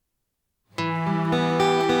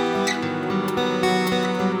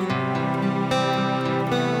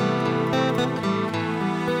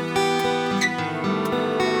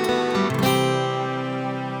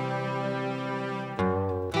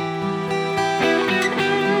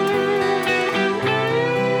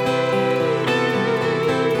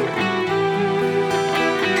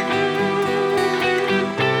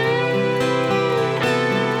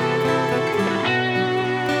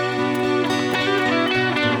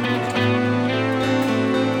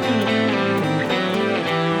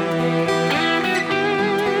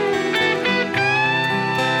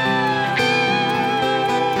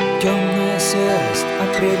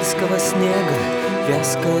апрельского снега,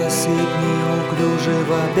 вязкая сыпь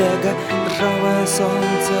неуклюжего бега. Ржавое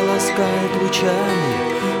солнце ласкает лучами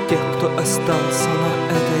тех, кто остался на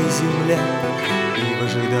этой земле. И в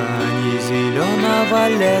ожидании зеленого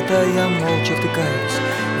лета я молча втыкаюсь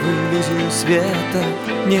в иллюзию света,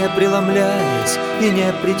 не преломляясь и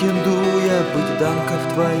не претендуя быть Данка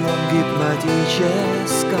в твоем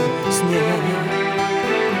гипнотическом сне.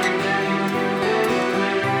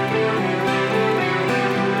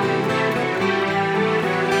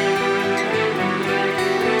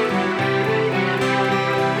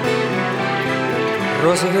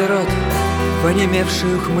 Розовый рот в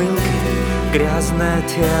онемевшей ухмылке, грязное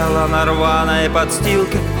тело на рваной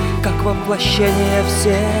подстилке, как воплощение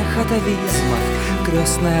всех атовизмов.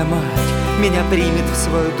 Крестная мать меня примет в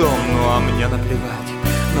свой дом, ну а мне наплевать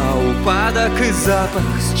на упадок и запах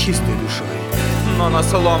с чистой душой. Но на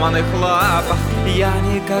сломанных лапах я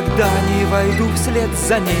никогда не войду вслед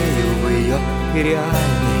за нею в ее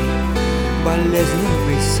реальный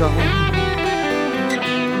болезненный сон.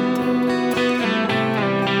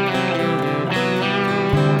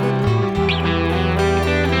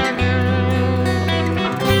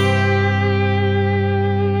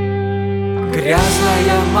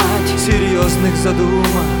 Грязная мать серьезных задумок,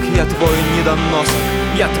 я твой недоносок,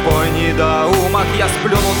 я твой недоумок. Я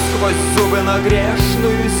сплюнул сквозь зубы на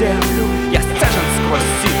грешную землю, я стяжен сквозь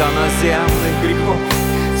сито наземных грехов.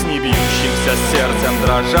 С небьющимся сердцем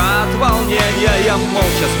дрожат волнения, я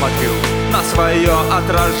молча смотрю на свое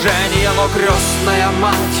отражение. Но крестная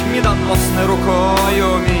мать медоносной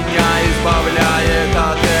рукою меня избавляет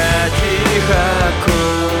от этих оков.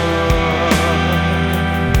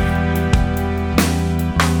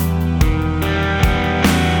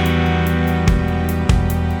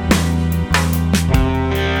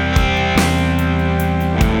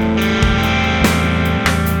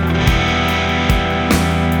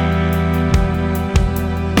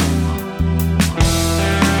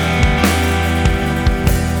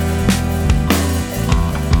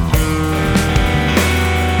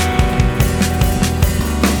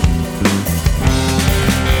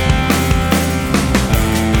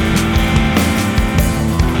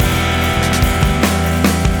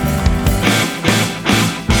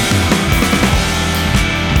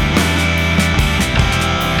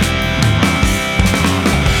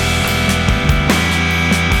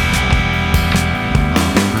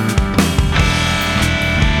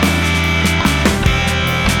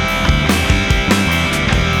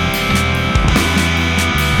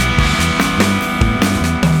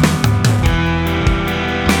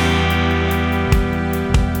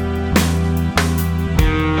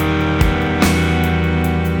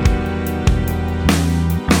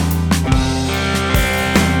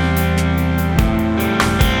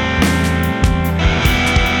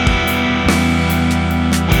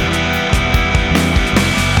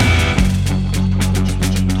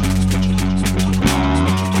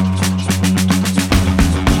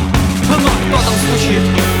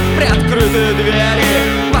 Приоткрытые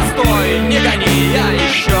двери, постой, не гони, я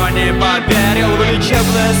еще не поверил в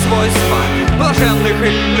лечебное свойство блаженных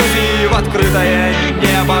иллюзий, в открытое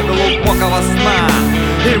небо глубокого сна.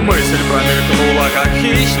 И мысль промелькнула, как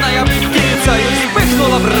хищная птица, и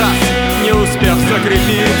вспыхнула в раз, не успев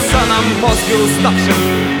закрепиться на мозге уставшим,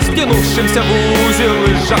 стянувшимся в узел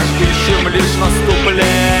и жаждущим лишь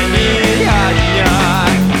наступления дня.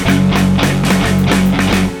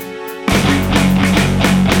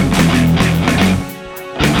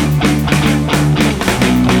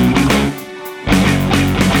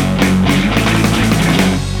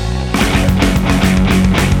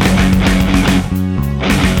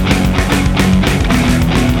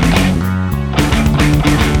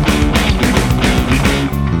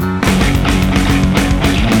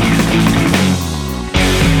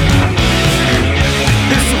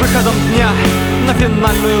 Дня на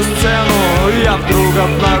финальную сцену я вдруг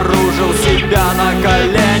обнаружил себя на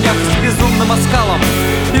коленях с безумным оскалом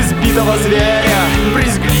избитого зверя,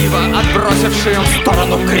 брезгливо отбросившим в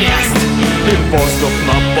сторону крест. И воздух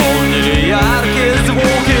наполнили яркие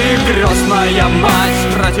звуки, и крестная мать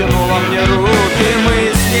протянула мне руки.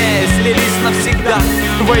 Мы с ней слились навсегда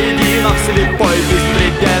воедино в слепой,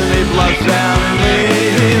 беспредельный, блаженный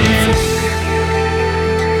инцест.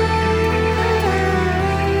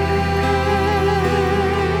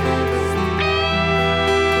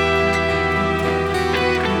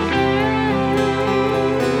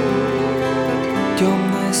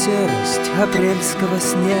 Темная серость апрельского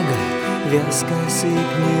снега, вязкая сыпь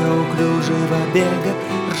неуклюжего бега.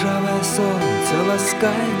 Ржавое солнце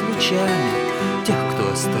ласкает лучами тех,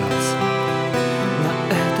 кто остался на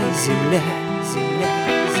этой земле.